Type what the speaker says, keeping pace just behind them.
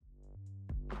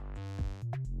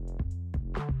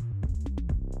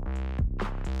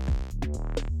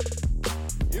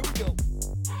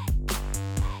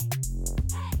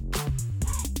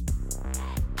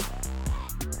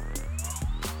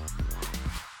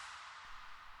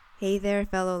Hey there,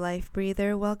 fellow life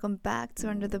breather. Welcome back to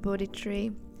Under the Bodhi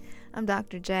Tree. I'm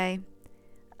Dr. J.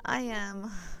 I am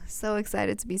so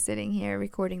excited to be sitting here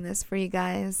recording this for you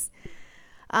guys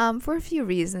for a few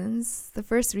reasons. The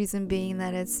first reason being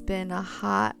that it's been a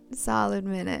hot, solid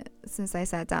minute since I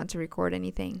sat down to record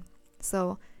anything.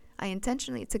 So I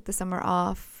intentionally took the summer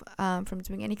off from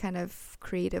doing any kind of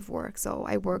creative work. So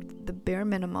I worked the bare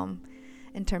minimum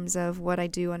in terms of what I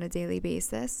do on a daily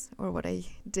basis, or what I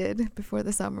did before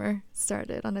the summer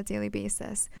started on a daily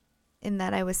basis. In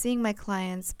that I was seeing my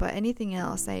clients, but anything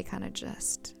else I kind of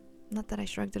just, not that I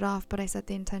shrugged it off, but I set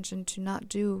the intention to not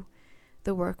do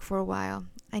the work for a while.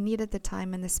 I needed the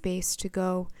time and the space to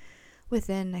go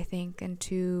within, I think, and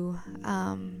to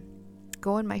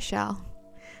go in my shell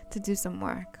to do some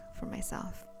work for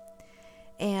myself.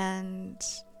 And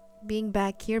being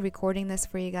back here recording this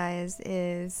for you guys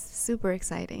is super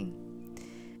exciting.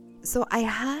 So I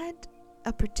had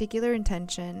a particular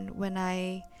intention when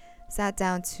I sat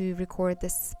down to record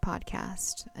this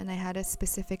podcast, and I had a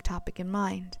specific topic in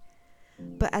mind.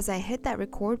 But as I hit that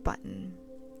record button,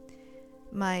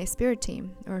 my spirit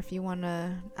team, or if you want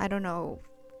to, I don't know,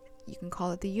 you can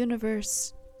call it the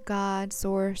universe, God,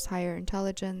 source, higher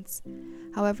intelligence,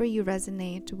 however you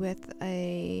resonate with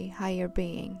a higher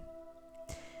being,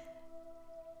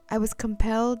 I was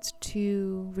compelled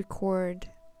to record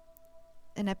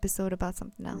an episode about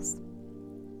something else.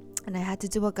 And I had to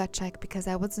do a gut check because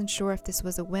I wasn't sure if this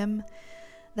was a whim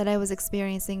that I was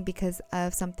experiencing because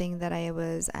of something that I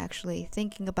was actually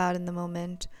thinking about in the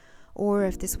moment, or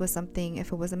if this was something,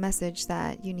 if it was a message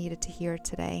that you needed to hear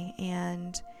today.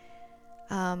 And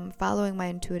following my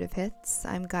intuitive hits,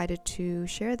 I'm guided to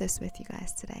share this with you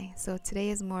guys today. So today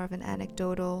is more of an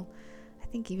anecdotal, I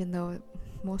think, even though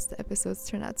most episodes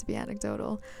turn out to be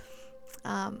anecdotal,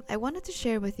 I wanted to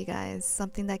share with you guys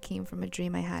something that came from a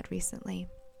dream I had recently.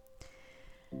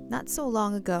 Not so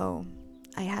long ago,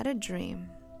 I had a dream,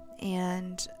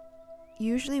 and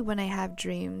usually when I have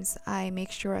dreams, I make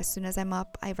sure as soon as I'm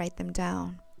up, I write them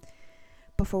down.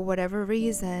 But for whatever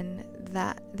reason,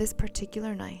 that this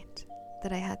particular night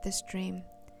that I had this dream,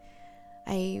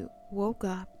 I woke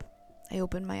up, I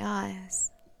opened my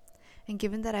eyes, and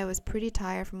given that I was pretty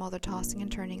tired from all the tossing and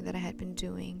turning that I had been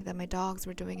doing, that my dogs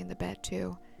were doing in the bed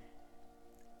too,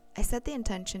 I set the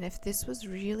intention, if this was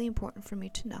really important for me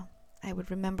to know, I would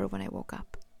remember when I woke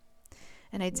up.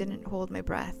 And I didn't hold my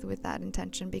breath with that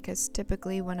intention, because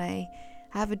typically when I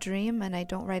have a dream and I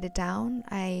don't write it down,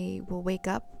 I will wake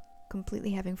up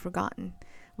completely having forgotten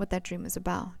what that dream was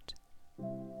about.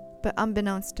 But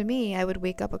unbeknownst to me, I would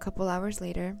wake up a couple hours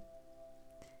later,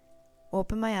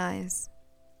 open my eyes,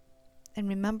 and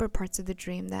remember parts of the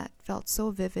dream that felt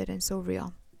so vivid and so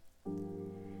real.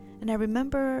 And I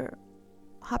remember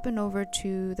hopping over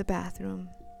to the bathroom,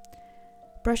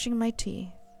 brushing my teeth,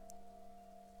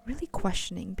 really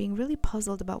questioning, being really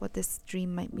puzzled about what this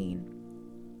dream might mean.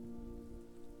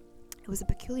 It was a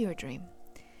peculiar dream.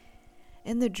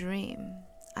 In the dream,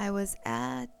 I was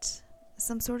at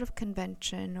some sort of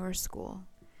convention or school,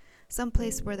 some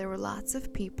place where there were lots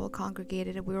of people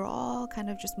congregated, and we were all kind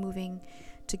of just moving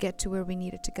to get to where we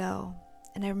needed to go.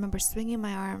 And I remember swinging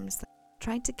my arms,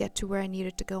 trying to get to where I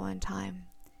needed to go on time.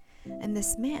 And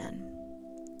this man,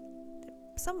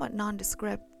 somewhat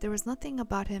nondescript, there was nothing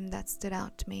about him that stood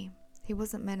out to me. He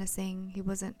wasn't menacing,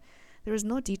 there was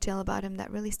no detail about him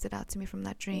that really stood out to me from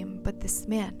that dream. But this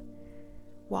man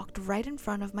walked right in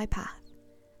front of my path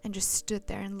and just stood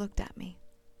there and looked at me.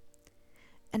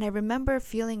 And I remember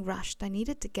feeling rushed. I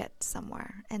needed to get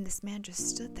somewhere, and this man just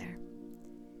stood there.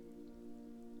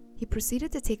 He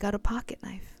proceeded to take out a pocket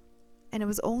knife, and it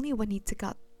was only when he took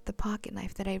out the pocket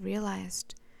knife that I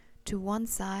realized to one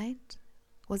side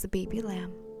was a baby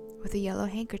lamb with a yellow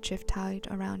handkerchief tied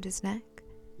around his neck,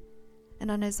 and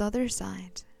on his other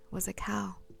side was a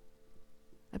cow,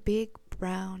 a big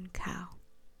brown cow.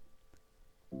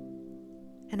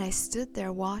 And I stood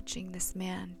there watching this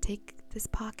man take this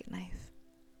pocket knife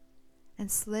and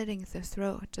slitting the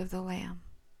throat of the lamb,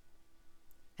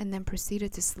 and then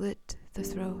proceeded to slit the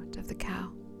throat of the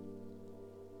cow.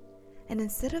 And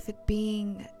instead of it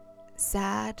being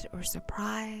sad or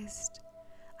surprised,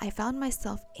 I found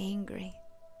myself angry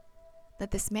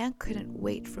that this man couldn't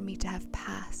wait for me to have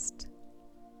passed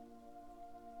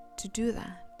to do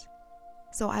that.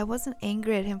 So I wasn't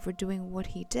angry at him for doing what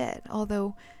he did,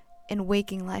 although in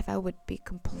waking life I would be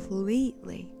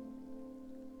completely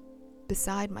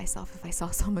beside myself if I saw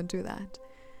someone do that.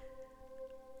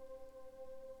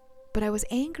 But I was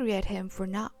angry at him for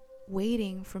not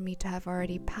waiting for me to have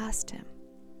already passed him.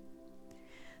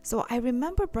 So I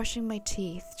remember brushing my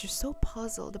teeth, just so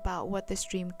puzzled about what this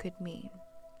dream could mean.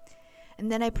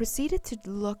 And then I proceeded to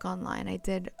look online. I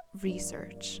did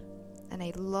research, and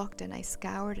I looked and I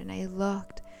scoured and I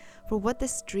looked for what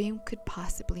this dream could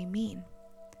possibly mean.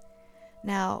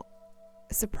 Now,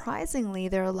 surprisingly,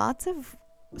 there are lots of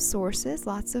sources,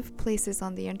 lots of places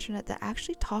on the internet that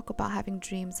actually talk about having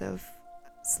dreams of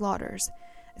slaughters,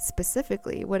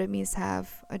 specifically what it means to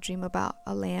have a dream about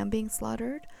a lamb being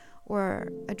slaughtered or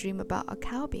a dream about a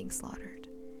cow being slaughtered.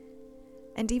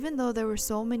 And even though there were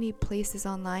so many places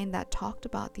online that talked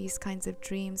about these kinds of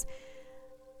dreams,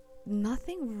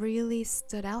 nothing really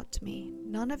stood out to me.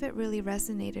 None of it really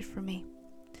resonated for me.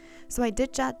 So I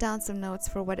did jot down some notes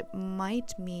for what it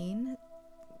might mean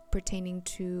pertaining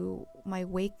to my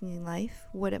waking life,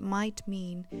 what it might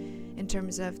mean in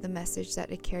terms of the message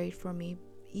that it carried for me,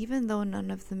 even though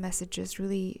none of the messages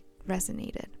really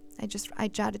resonated. I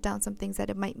jotted down some things that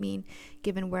it might mean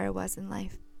given where I was in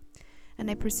life. And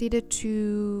I proceeded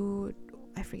to,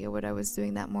 I forget what I was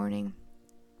doing that morning,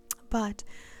 but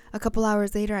a couple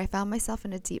hours later I found myself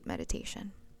in a deep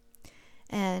meditation.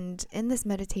 And in this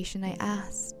meditation I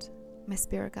asked my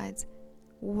spirit guides,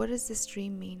 what does this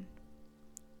dream mean?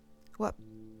 What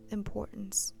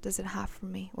importance does it have for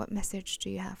me? What message do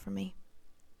you have for me?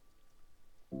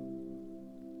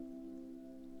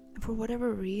 And for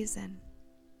whatever reason,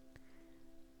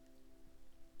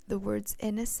 the words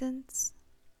innocence,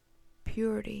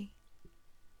 purity,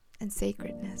 and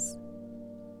sacredness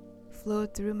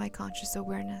flowed through my conscious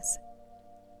awareness.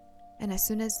 And as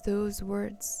soon as those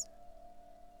words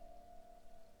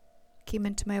came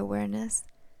into my awareness,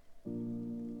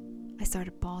 I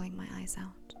started bawling my eyes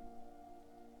out.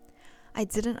 I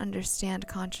didn't understand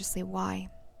consciously why.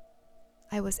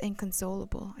 I was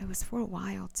inconsolable. I was for a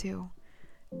while too.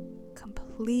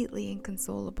 Completely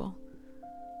inconsolable.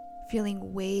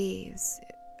 Feeling waves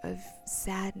of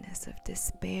sadness, of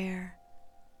despair.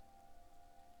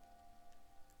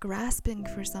 Grasping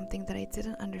for something that I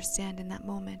didn't understand in that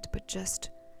moment, but just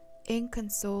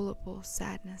inconsolable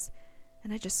sadness.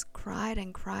 And I just cried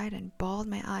and cried and bawled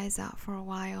my eyes out for a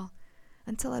while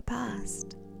until it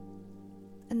passed.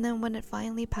 And then when it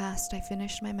finally passed, I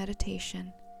finished my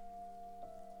meditation.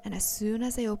 And as soon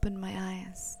as I opened my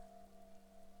eyes,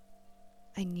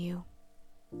 I knew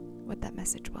what that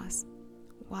message was,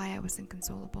 why I was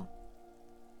inconsolable.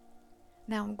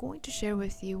 Now I'm going to share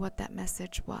with you what that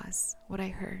message was, what I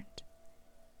heard.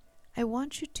 I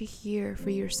want you to hear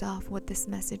for yourself what this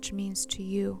message means to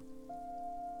you,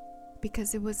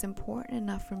 because it was important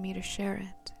enough for me to share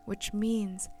it, which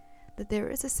means that there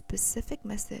is a specific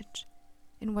message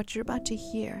in what you're about to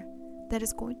hear that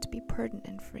is going to be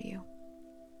pertinent for you.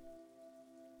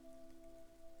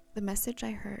 The message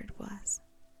I heard was,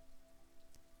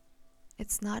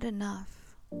 it's not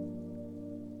enough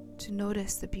to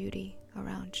notice the beauty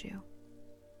around you.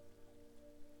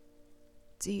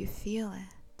 Do you feel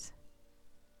it?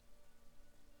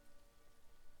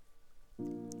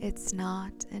 It's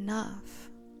not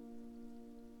enough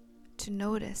to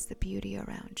notice the beauty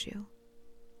around you.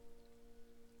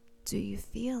 Do you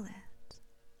feel it?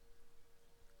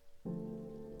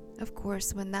 Of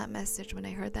course, when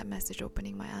I heard that message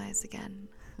opening my eyes again,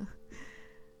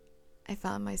 I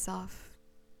found myself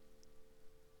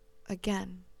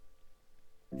again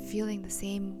feeling the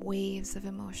same waves of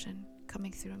emotion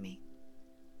coming through me.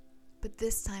 But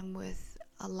this time with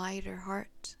a lighter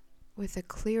heart, with a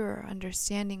clearer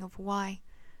understanding of why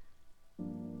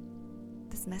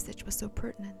this message was so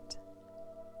pertinent.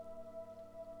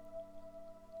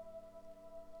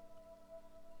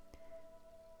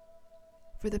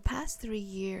 For the past 3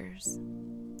 years,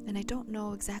 and I don't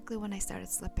know exactly when I started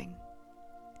slipping,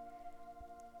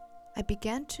 I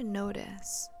began to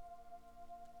notice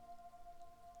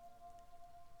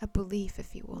a belief,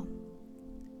 if you will,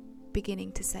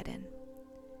 beginning to set in.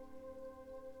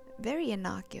 Very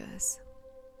innocuous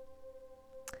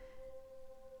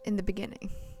in the beginning.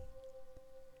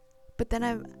 But then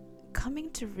I'm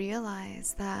coming to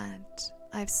realize that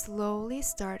I've slowly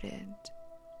started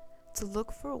to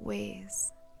look for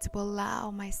ways to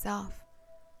allow myself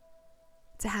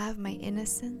to have my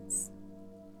innocence,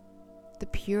 the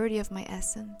purity of my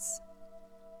essence,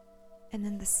 and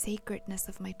then the sacredness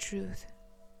of my truth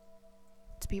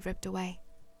to be ripped away.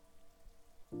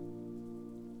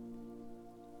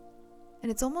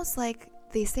 And it's almost like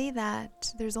they say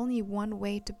that there's only one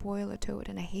way to boil a toad,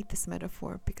 and I hate this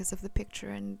metaphor because of the picture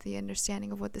and the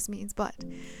understanding of what this means, but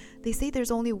they say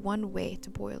there's only one way to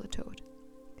boil a toad.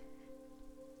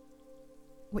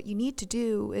 What you need to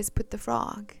do is put the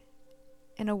frog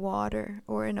in a water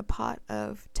or in a pot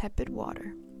of tepid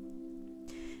water.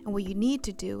 And what you need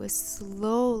to do is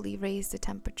slowly raise the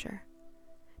temperature.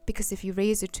 Because if you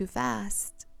raise it too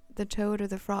fast, the toad or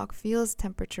the frog feels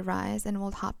temperature rise and will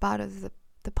hop out of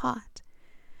the pot.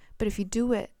 But if you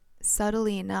do it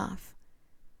subtly enough,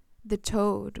 the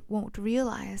toad won't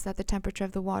realize that the temperature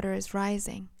of the water is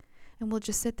rising and will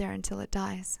just sit there until it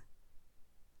dies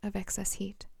of excess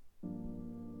heat,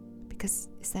 because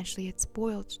essentially it's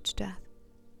boiled to death.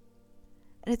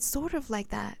 And it's sort of like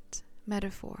that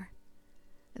metaphor,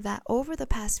 that over the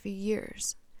past few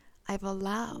years, I've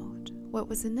allowed what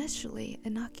was initially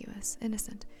innocuous,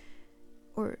 innocent,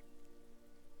 or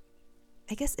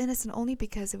I guess innocent only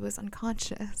because it was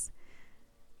unconscious.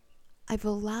 I've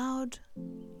allowed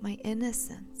my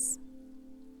innocence,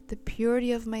 the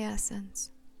purity of my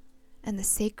essence, and the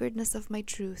sacredness of my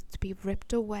truth to be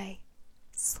ripped away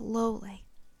slowly.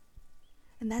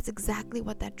 And that's exactly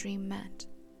what that dream meant.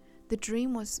 The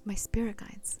dream was my spirit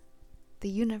guides, the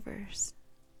universe,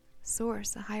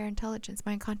 source, a higher intelligence.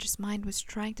 My unconscious mind was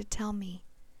trying to tell me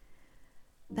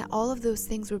that all of those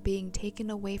things were being taken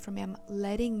away from me. I'm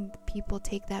letting people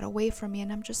take that away from me,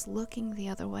 and I'm just looking the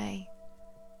other way.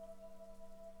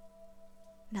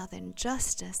 Now, the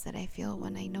injustice that I feel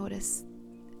when I notice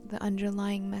the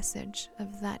underlying message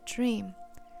of that dream,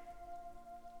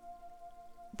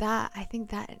 I think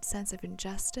that sense of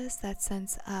injustice, that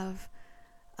sense of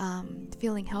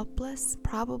feeling helpless,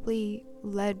 probably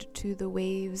led to the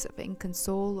waves of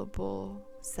inconsolable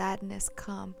sadness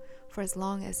come for as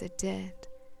long as it did.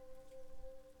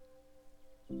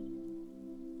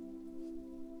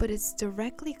 But it's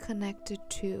directly connected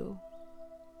to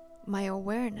my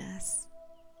awareness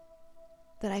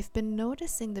that I've been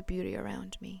noticing the beauty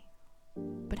around me,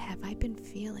 but have I been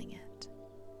feeling it?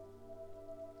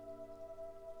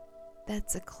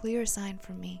 That's a clear sign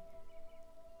for me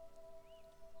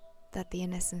that the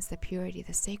innocence, the purity,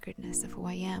 the sacredness of who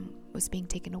I am was being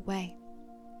taken away.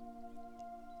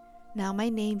 Now, my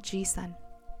name, Jisun,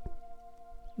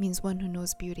 means one who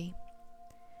knows beauty.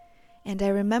 And I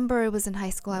remember it was in high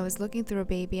school, I was looking through a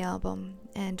baby album,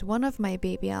 and one of my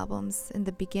baby albums, in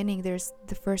the beginning, there's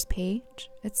the first page.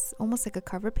 It's almost like a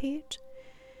cover page.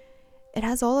 It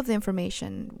has all of the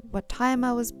information, what time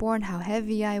I was born, how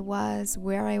heavy I was,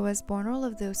 where I was born, all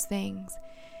of those things.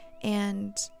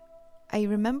 And I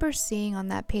remember seeing on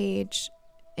that page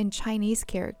in Chinese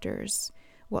characters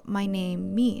what my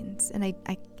name means. And I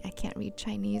can't read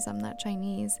Chinese, I'm not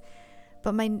Chinese.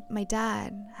 But my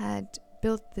dad had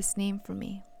built this name for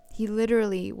me. He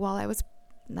literally, while I was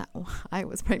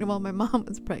pregnant, while my mom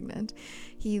was pregnant,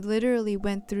 he literally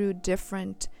went through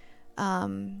different,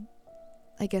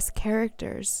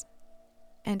 characters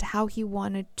and how he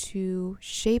wanted to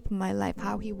shape my life,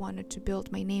 how he wanted to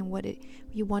build my name, what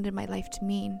he wanted my life to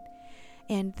mean.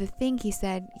 And the thing he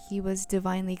said he was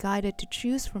divinely guided to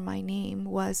choose for my name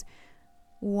was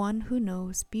one who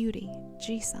knows beauty,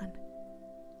 Jisun.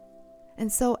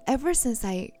 And so ever since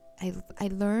I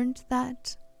learned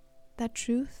that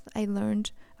truth, I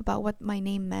learned about what my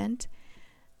name meant,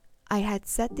 I had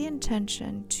set the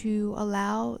intention to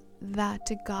allow that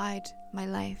to guide my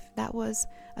life. That was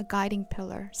a guiding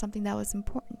pillar, something that was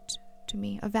important to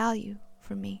me, a value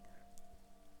for me.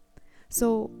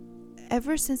 So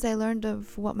ever since I learned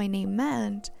of what my name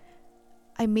meant,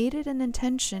 I made it an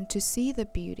intention to see the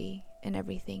beauty in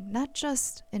everything, not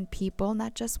just in people,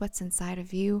 not just what's inside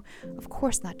of you, of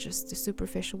course not just the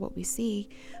superficial, what we see,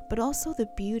 but also the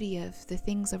beauty of the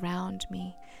things around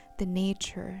me, the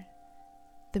nature,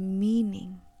 the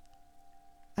meaning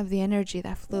of the energy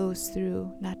that flows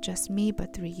through not just me,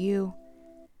 but through you,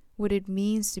 what it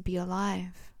means to be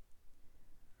alive.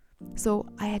 So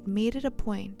I had made it a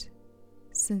point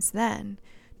since then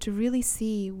to really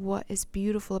see what is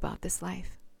beautiful about this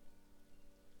life.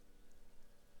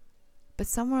 But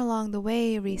somewhere along the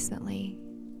way recently,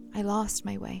 I lost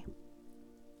my way.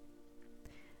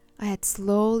 I had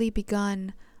slowly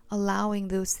begun allowing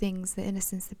those things, the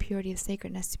innocence, the purity, the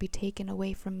sacredness, to be taken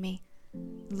away from me,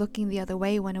 looking the other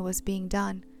way when it was being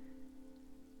done.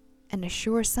 And a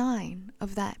sure sign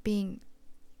of that being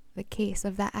the case,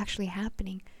 of that actually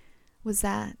happening, was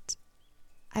that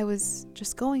I was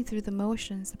just going through the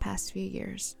motions the past few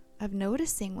years of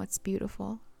noticing what's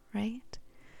beautiful, right?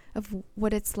 Of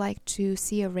what it's like to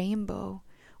see a rainbow,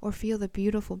 or feel the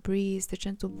beautiful breeze, the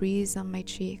gentle breeze on my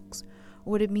cheeks,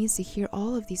 or what it means to hear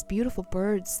all of these beautiful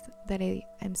birds that I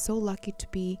am so lucky to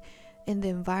be in the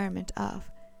environment of.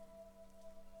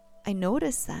 I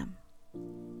notice them,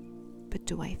 but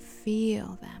do I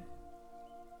feel them?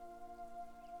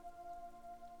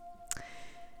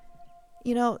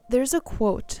 You know, there's a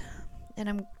quote, and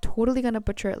I'm totally going to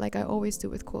butcher it like I always do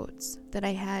with quotes, that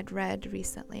I had read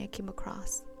recently, I came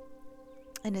across.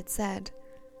 And it said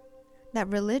that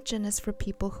religion is for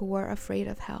people who are afraid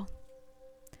of hell.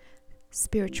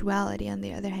 Spirituality, on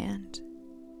the other hand,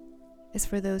 is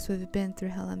for those who have been through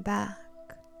hell and back.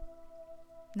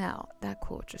 Now, that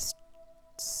quote just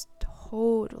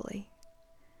totally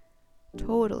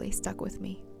stuck with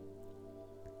me.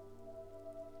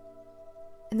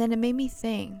 And then it made me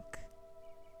think,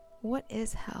 what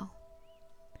is hell?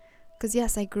 Because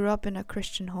yes, I grew up in a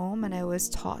Christian home and I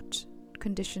was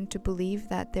conditioned to believe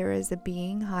that there is a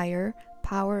being, higher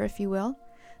power, if you will,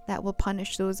 that will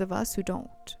punish those of us who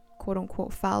don't, quote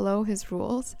unquote, follow his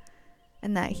rules,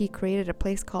 and that he created a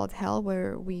place called hell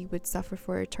where we would suffer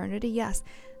for eternity. Yes,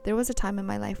 there was a time in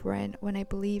my life when I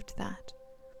believed that.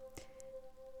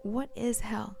 What is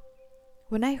hell?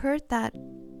 When I heard that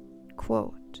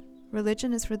quote,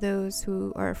 religion is for those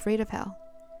who are afraid of hell,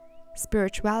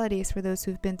 spirituality is for those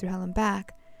who've been through hell and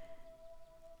back,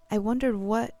 I wondered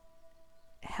what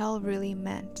hell really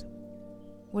meant,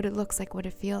 what it looks like, what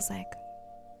it feels like,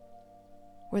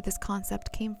 where this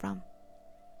concept came from.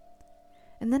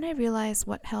 And then I realized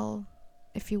what hell,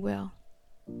 if you will,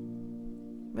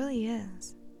 really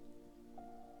is.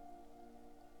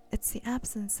 It's the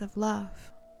absence of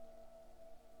love.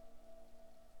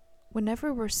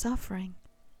 Whenever we're suffering,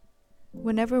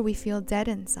 whenever we feel dead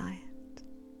inside,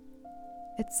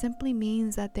 it simply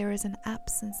means that there is an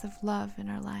absence of love in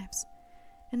our lives.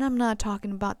 And I'm not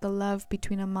talking about the love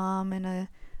between a mom and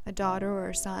a daughter or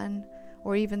a son,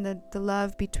 or even the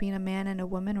love between a man and a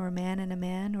woman, or a man and a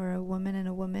man, or a woman and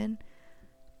a woman.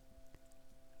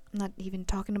 I'm not even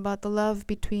talking about the love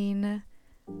between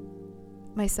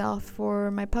myself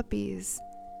or my puppies.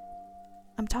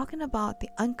 I'm talking about the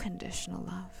unconditional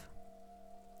love.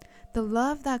 The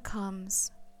love that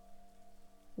comes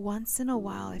once in a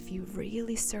while if you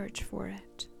really search for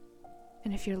it.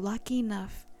 And if you're lucky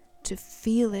enough to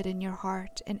feel it in your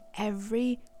heart, in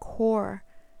every core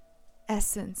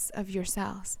essence of your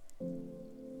cells.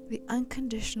 The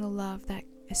unconditional love that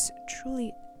is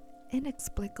truly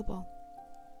inexplicable,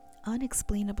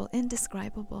 unexplainable,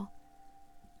 indescribable.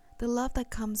 The love that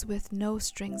comes with no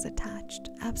strings attached,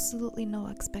 absolutely no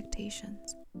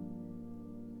expectations.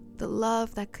 The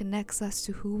love that connects us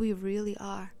to who we really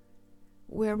are,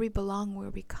 where we belong, where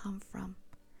we come from,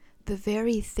 the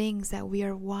very things that we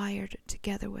are wired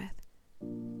together with.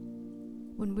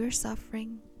 When we're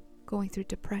suffering, going through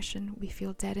depression, we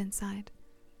feel dead inside,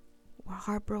 we're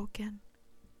heartbroken,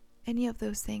 any of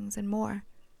those things and more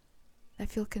that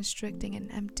feel constricting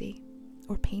and empty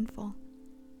or painful,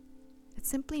 it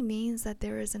simply means that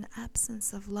there is an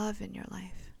absence of love in your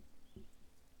life.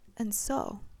 And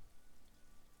so,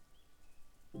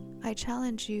 I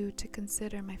challenge you to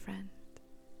consider, my friend,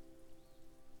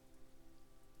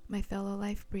 my fellow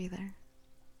life breather,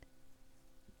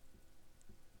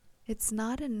 it's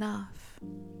not enough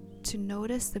to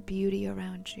notice the beauty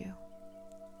around you.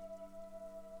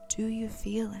 Do you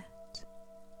feel it?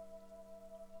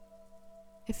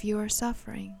 If you are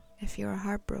suffering, if you are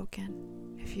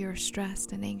heartbroken, if you are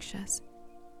stressed and anxious,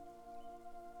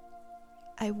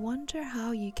 I wonder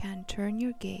how you can turn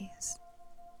your gaze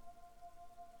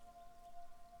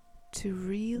to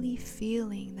really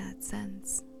feeling that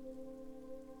sense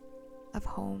of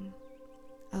home,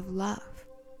 of love,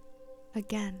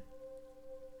 again,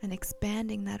 and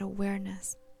expanding that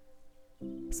awareness.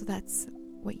 So that's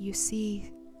what you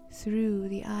see through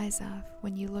the eyes of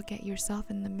when you look at yourself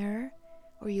in the mirror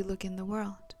or you look in the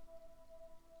world.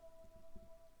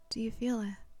 Do you feel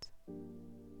it?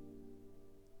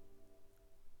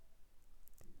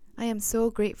 I am so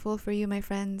grateful for you, my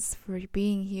friends, for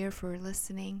being here, for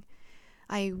listening.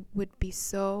 I would be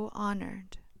so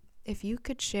honored if you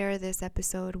could share this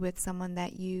episode with someone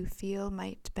that you feel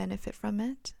might benefit from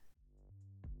it.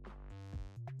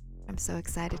 I'm so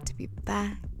excited to be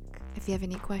back. If you have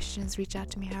any questions, reach out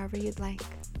to me however you'd like,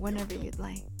 whenever you'd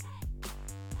like.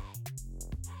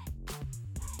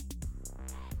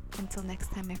 Until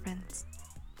next time, my friends,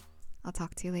 I'll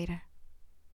talk to you later.